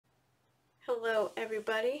Hello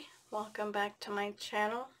everybody, welcome back to my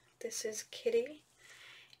channel. This is Kitty,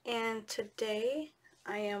 and today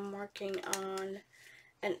I am working on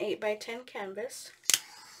an 8x10 canvas,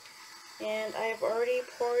 and I've already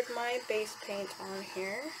poured my base paint on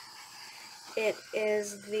here. It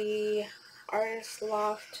is the Artist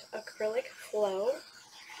Loft Acrylic Flow.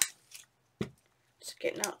 Just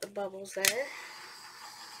getting out the bubbles there.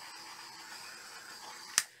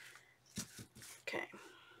 Okay.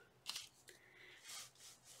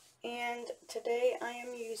 And today I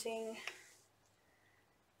am using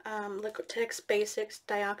Liquitex Basics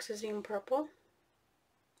Dioxazine Purple.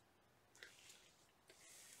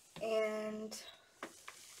 And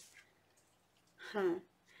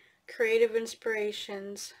Creative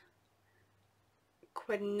Inspirations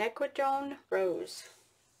Quinacridone Rose.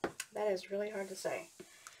 That is really hard to say.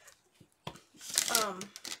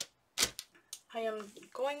 I am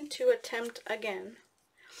going to attempt again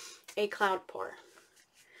a cloud pour.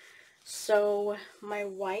 So my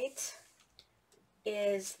white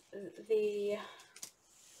is the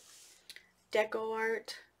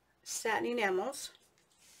DecoArt Satin Enamels.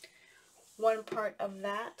 1 part of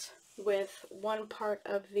that with 1 part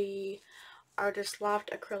of the Artist Loft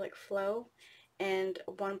Acrylic Flow and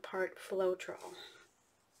 1 part Floetrol.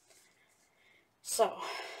 So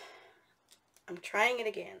I'm trying it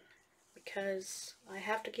again because I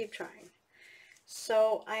have to keep trying.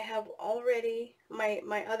 So I have already,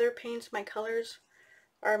 my other paints, my colors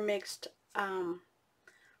are mixed, 1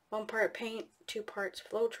 part paint, 2 parts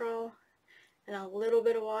Floetrol, and a little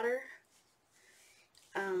bit of water.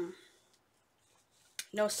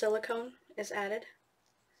 No silicone is added.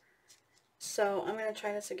 So I'm going to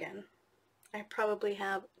try this again. I probably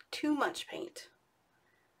have too much paint.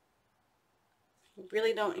 You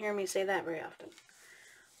really don't hear me say that very often.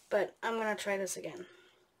 But I'm going to try this again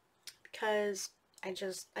because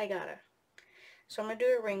I gotta. So I'm going to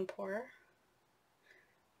do a ring pour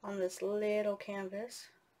on this little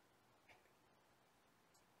canvas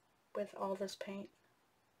with all this paint.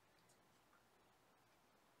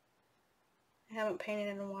 I haven't painted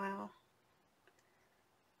in a while.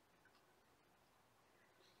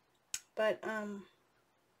 But,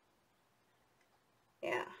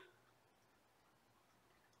 yeah.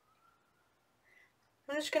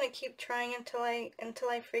 I'm just going to keep trying until I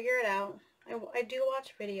figure it out. I do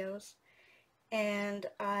watch videos, and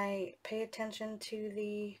I pay attention to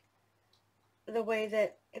the way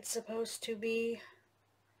that it's supposed to be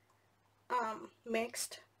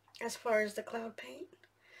mixed as far as the cloud paint.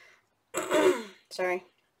 Sorry.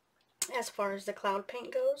 As far as the cloud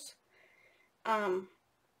paint goes.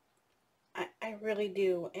 I really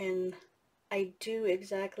do, and I do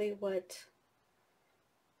exactly what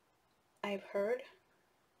I've heard.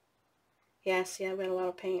 Yeah, see, I've got a lot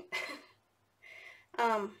of paint.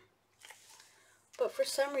 But for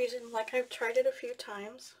some reason, like, I've tried it a few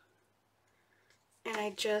times, and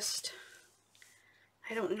I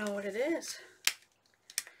don't know what it is.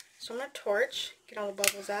 So I'm going to torch, get all the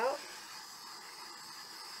bubbles out.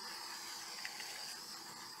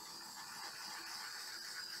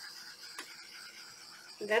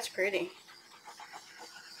 That's pretty.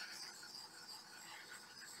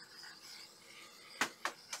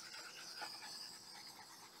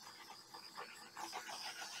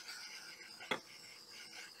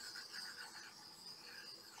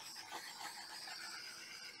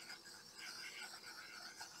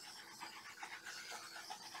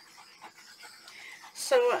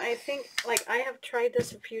 So I think, like, I have tried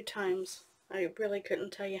this a few times. I really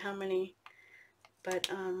couldn't tell you how many, but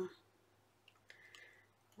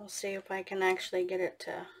we'll see if I can actually get it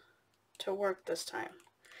to work this time.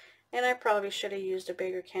 And I probably should have used a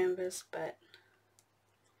bigger canvas, but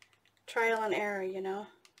trial and error, you know.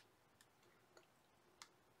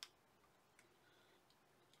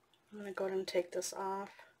 I'm going to go ahead and take this off.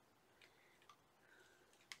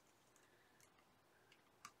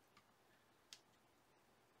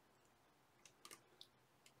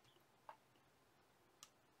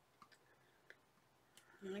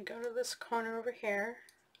 I'm going to go to this corner over here.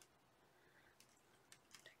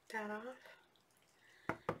 Take that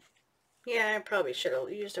off. Yeah, I probably should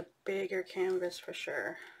have used a bigger canvas for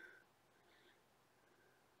sure.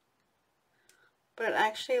 But it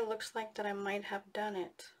actually looks like that I might have done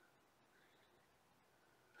it.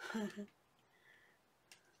 I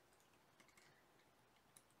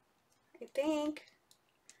think.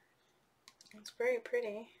 It's very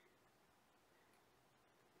pretty.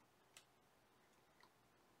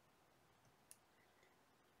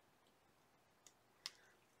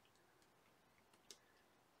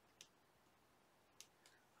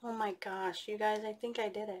 Oh my gosh, you guys, I think I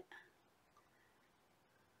did it.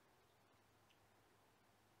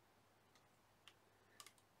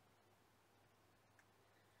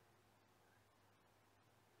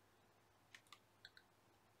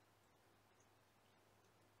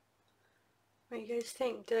 What do you guys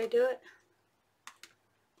think? Did I do it?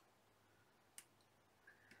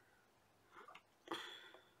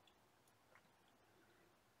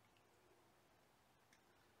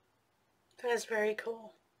 That is very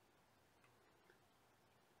cool.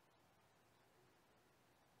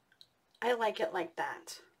 I like it like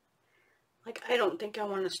that. Like, I don't think I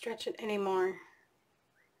want to stretch it anymore.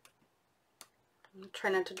 I'm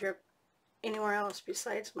trying not to drip anywhere else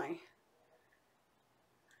besides my...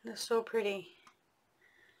 It's so pretty.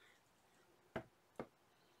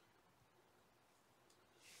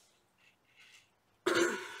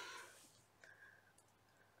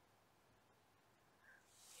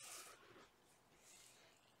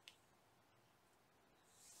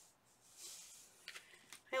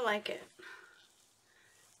 I like it.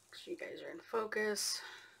 So you guys are in focus.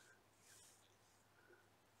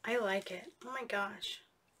 I like it. Oh my gosh.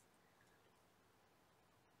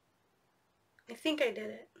 I think I did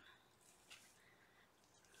it.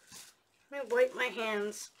 Let me wipe my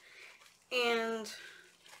hands. And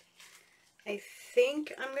I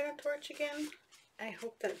think I'm going to torch again. I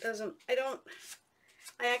hope that doesn't...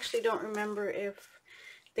 I actually don't remember if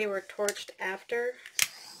they were torched after.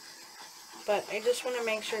 But I just want to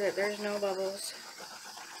make sure that there's no bubbles.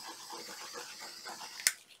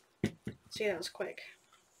 See, that was quick.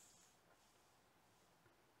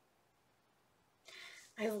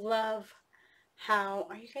 I love how...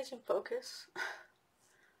 Are you guys in focus?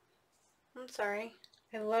 I'm sorry.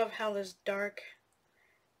 I love how this dark,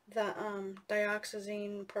 the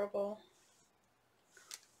dioxazine purple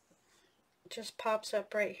just pops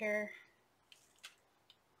up right here.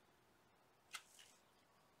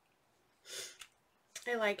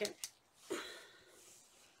 I like it.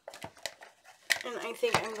 And I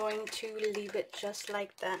think I'm going to leave it just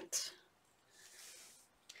like that.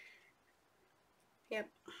 Yep.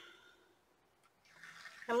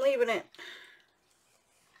 I'm leaving it.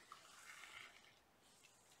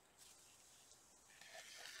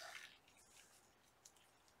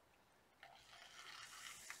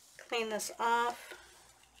 Clean this off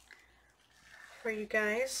for you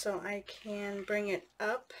guys so I can bring it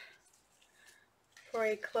up for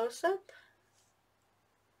a close-up.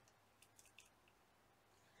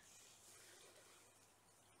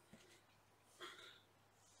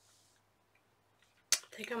 I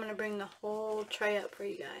think I'm going to bring the whole tray up for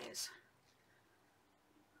you guys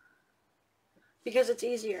because it's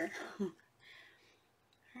easier.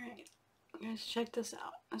 Alright, guys, check this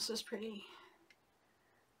out. This is pretty.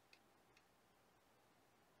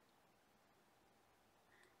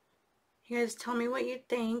 You guys tell me what you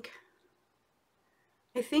think.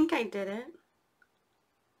 I think I did it.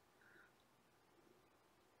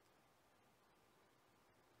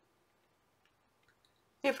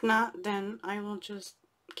 If not, then I will just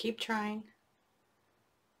keep trying.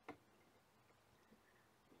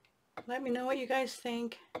 Let me know what you guys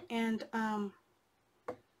think, and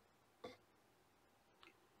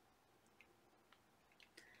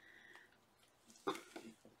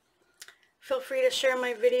feel free to share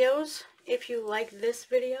my videos. If you like this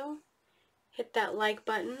video, hit that like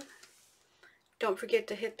button. Don't forget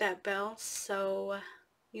to hit that bell so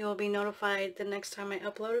you will be notified the next time I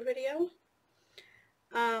upload a video.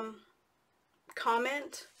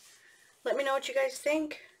 Comment. Let me know what you guys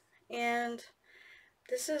think. And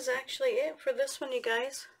this is actually it for this one, you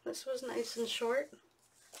guys. This was nice and short.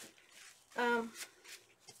 That's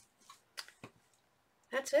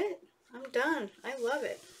it. I'm done. I love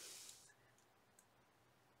it.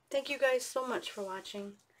 Thank you guys so much for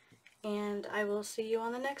watching, and I will see you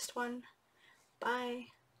on the next one. Bye.